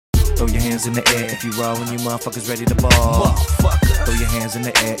Throw your hands in the air if you raw when you motherfuckers ready to ball. Motherfucker. Throw your hands in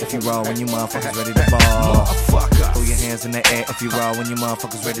the air if you raw when you motherfuckers ready to ball. Motherfucker. Throw your hands in the air if you raw when you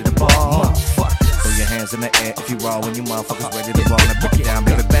motherfuckers ready to ball. Motherfucker. Throw your hands in the air if you raw when you motherfuckers ready to ball. Now break it down,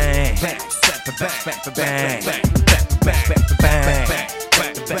 baby, bang. Bang, bang, bang, bang, bang, bang, bang, bang, bang,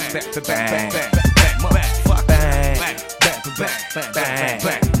 bang, bang.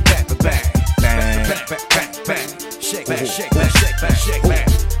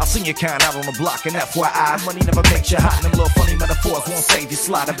 I seen your kind out on the block and FYI, money never makes you hot. And them little funny metaphors won't save your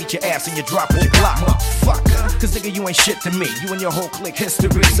slot. I beat your ass and you drop with your Glock, motherfucker. Cause nigga, you ain't shit to me. You and your whole clique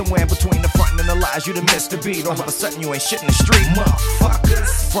history. Somewhere in between the front and the lies, you done missed the beat. All of a sudden you ain't shit in the street,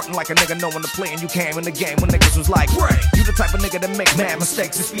 motherfuckers. Frontin' like a nigga knowing the play and you came in the game when niggas was like, right. You the type of nigga that make mad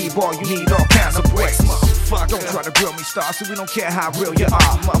mistakes and speedball. You need all kinds of breaks, motherfucker. Don't try to grill me, star, so we don't care how real you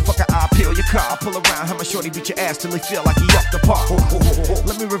are. Motherfucker, I'll peel your car, pull around, have my shorty beat your ass till he feel like he up the park.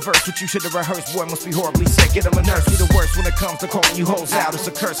 Let me reverse what you should've rehearsed. Boy, must be horribly sick. Get him a nurse. Be the worst when it comes to calling you hoes out. It's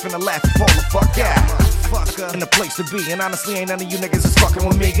a curse, finna laugh and pull the fuck out. Motherfucker, in the place to be. And honestly, ain't none of you niggas is fucking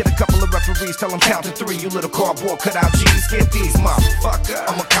with me. Get a couple of referees, tell them count to 3. You little cardboard cutout G's. Get these, motherfucker.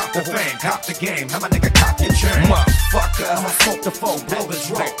 I'ma cop the fame, cop the game. How my nigga cop your chain, motherfucker. I'ma smoke the foe, blow the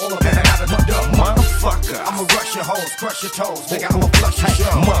drum. All up in and out of the door, motherfucker. I'ma rush your hoes, crush your toes. Nigga, I'ma flush your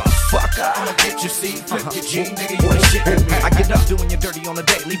show, motherfucker. I'ma get your C, flip your G, nigga, you ain't shit with me. I get up doing you dirty on a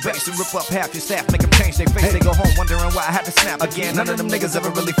daily basis and rip up half your staff, make them change their face. They go home wondering why I had to snap again. None of them niggas ever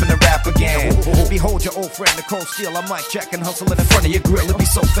really finna rap again. Behold your old friend Nicole Steele. I might check and hustle it in front of your grill. It be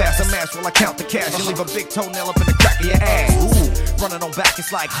so fast, I mash while I count the cash. You leave a big toenail up in the crack of your ass. Running on back,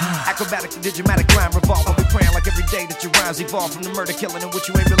 it's like acrobatic and digimmatic rhyme revolve. I'll be praying like every day that your rhymes evolve from the murder killing in which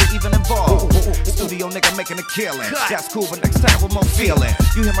you ain't really even involved. Studio nigga making a killing. That's cool, but next time with more feeling.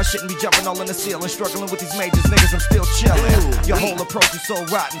 You hear my shit and be jumping all in the ceiling. Struggling with these majors, niggas, I'm still chilling. Your whole approach is so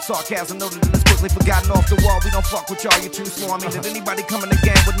rotten. Sarcasm noted and it's quickly forgotten off the wall. We don't fuck with y'all, you too slow. I mean, did anybody come in the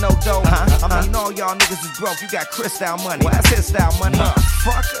game with no dough? I mean, all y'all niggas is broke. You got Chris style money. That's his style money.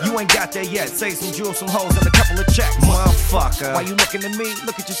 Motherfucker. You ain't got that yet. Save some jewels, some hoes, and a couple of checks. Motherfucker. Why you looking at me?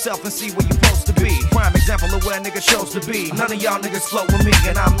 Look at yourself and see where you supposed to be. Prime example of where a nigga chose to be. None of y'all niggas float with me,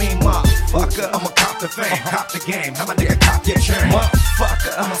 and I mean motherfucker. I'ma cop the fame, cop the game. How my nigga cop your chain?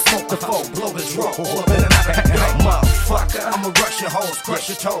 Motherfucker. I'ma smoke the foe, blow the draw. All up in and out of the game. Motherfucker. I'ma rush your hoes, crush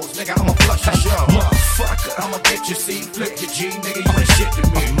your toes. Nigga, I'ma flush your show. Motherfucker. I'ma get your C, flip your G. Nigga, you ain't shit to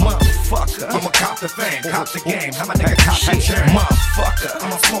me. Motherfucker. I'ma cop the fame, cop the game. How my nigga cop your chain? Motherfucker.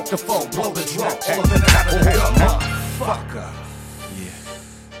 I'ma smoke the foe, blow the draw. All up in and out of the game. Motherfucker.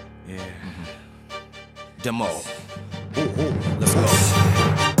 Yeah. Demo. Let's go.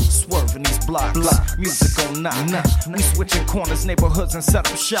 Swerving these blocks. Music on knock. We switching corners, neighborhoods, and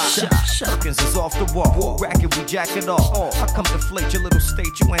set up shop. Perkins is off the wall. Rack it, we jack it off. I come deflate your little state,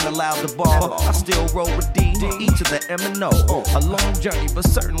 you ain't allowed to ball. I still roll with D, E to the M and O. A long journey, but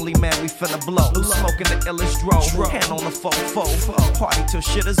certainly, man, we finna blow. Smoking the illest dro. Hand on the fofo. Party till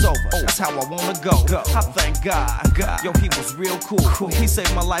shit is over. That's how I wanna go. I thank God. Yo, he was real cool. He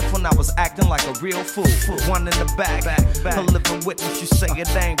saved my life when I was acting like a real fool. One in the back. A living witness, you say it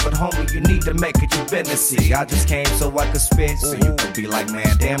ain't, but homie, you need to make it your business. See, I just came so I could spit, so you could be like,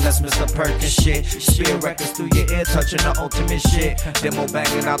 man, damn, that's Mr. Perkins shit. Spill records through your ear, touching the ultimate shit. Demo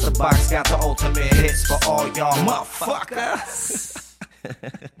banging out the box, got the ultimate hits for all y'all motherfuckers.